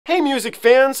Hey music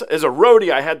fans, as a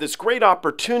roadie I had this great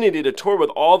opportunity to tour with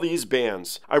all these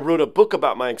bands. I wrote a book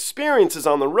about my experiences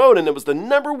on the road and it was the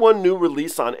 #1 new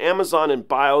release on Amazon and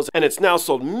Bios and it's now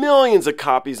sold millions of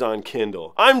copies on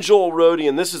Kindle. I'm Joel Roadie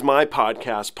and this is my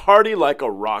podcast, Party Like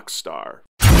a Rock Star.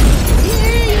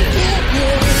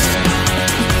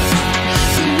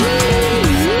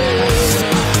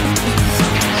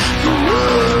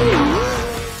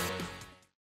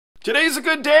 Today's a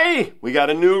good day. We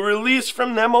got a new release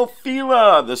from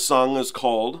NEMOPHILA. The song is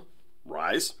called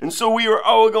Rise. And so we are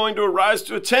all going to rise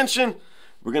to attention.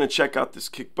 We're going to check out this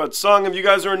kick butt song. If you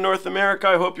guys are in North America,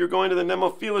 I hope you're going to the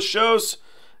NEMOPHILA shows.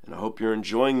 And I hope you're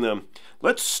enjoying them.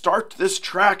 Let's start this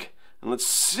track and let's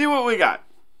see what we got.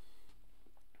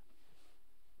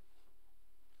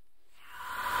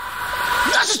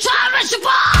 This is time to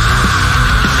survive!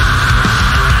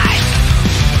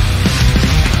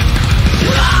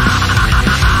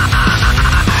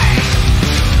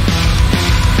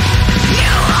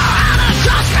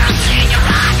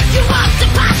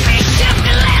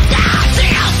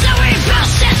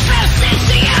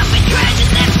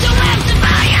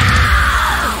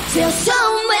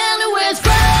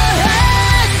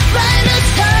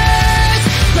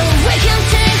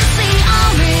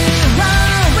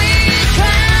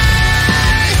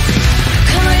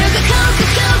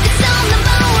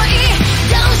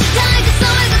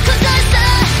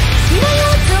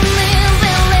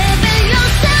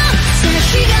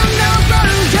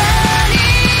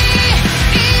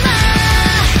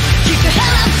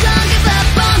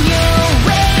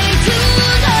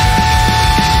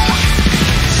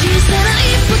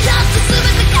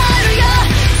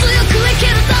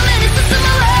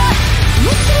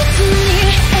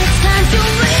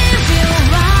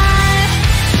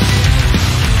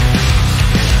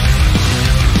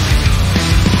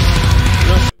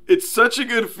 It's such a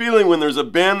good feeling when there's a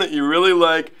band that you really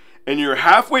like and you're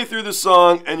halfway through the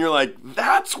song and you're like,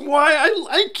 that's why I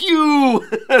like you.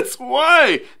 That's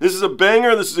why. This is a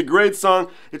banger. This is a great song.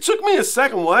 It took me a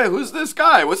second. Why? Who's this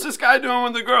guy? What's this guy doing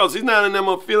with the girls? He's not an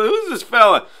NEMOPHILA. Who's this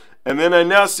fella? And then I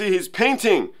now see he's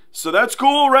painting. So that's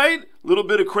cool, right? A little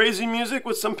bit of crazy music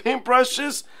with some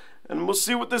paintbrushes. And we'll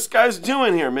see what this guy's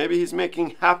doing here. Maybe he's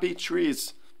making happy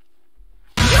trees.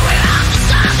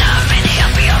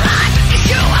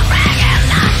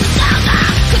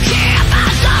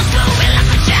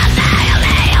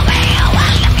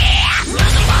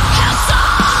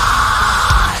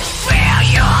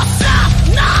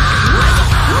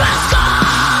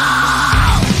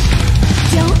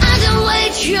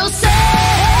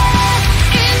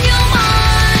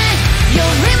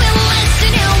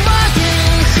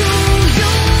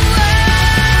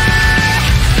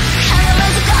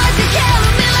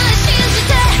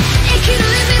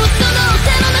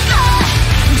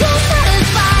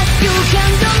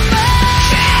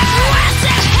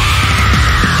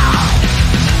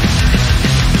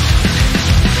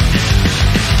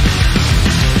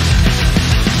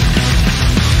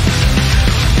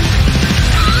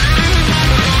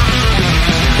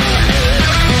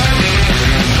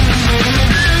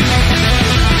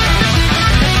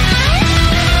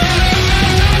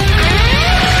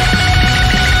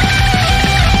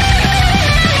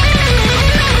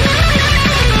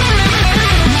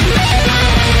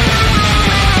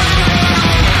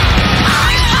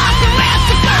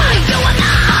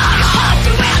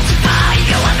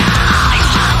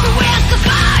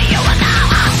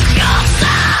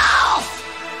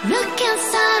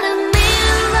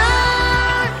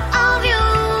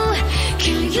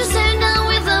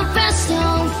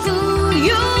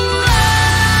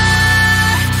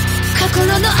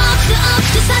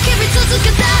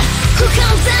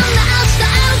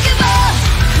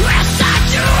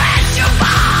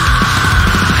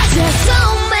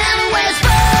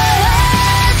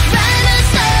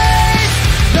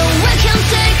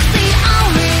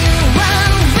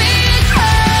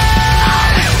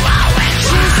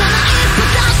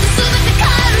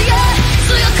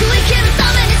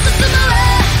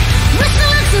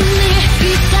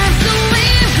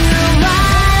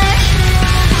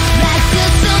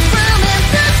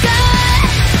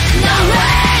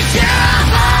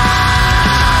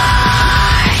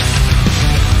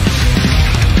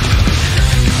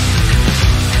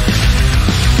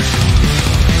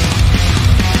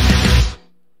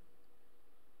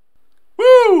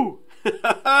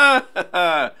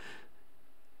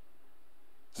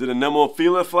 Is it a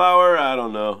NEMOPHILA flower? I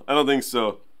don't know. I don't think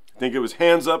so. I think it was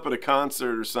hands up at a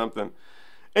concert or something.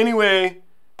 Anyway,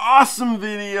 awesome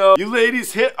video. You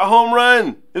ladies hit a home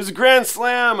run. It was a grand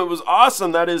slam. It was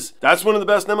awesome. That's one of the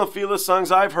best NEMOPHILA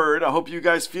songs I've heard. I hope you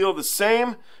guys feel the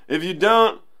same. If you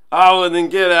don't, Oh, well, then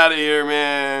get out of here,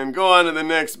 man. Go on to the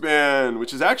next band,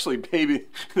 which is actually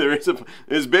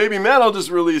there's Baby Metal just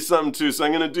released something too, so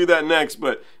I'm going to do that next.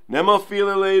 But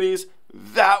NEMOPHILA, ladies,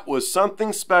 that was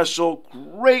something special.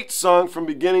 Great song from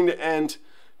beginning to end.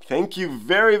 Thank you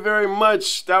very, very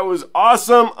much. That was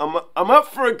awesome. I'm up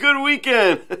for a good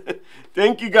weekend.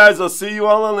 Thank you, guys. I'll see you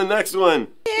all on the next one.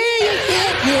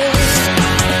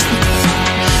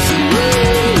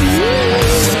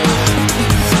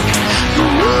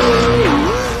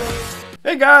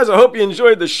 Hey guys, I hope you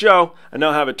enjoyed the show. I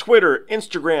now have a Twitter,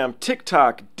 Instagram,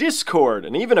 TikTok, Discord,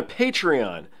 and even a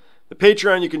Patreon. The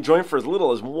Patreon you can join for as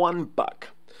little as $1.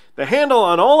 The handle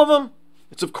on all of them,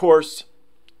 it's of course,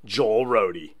 Joel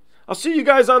Roadie. I'll see you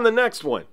guys on the next one.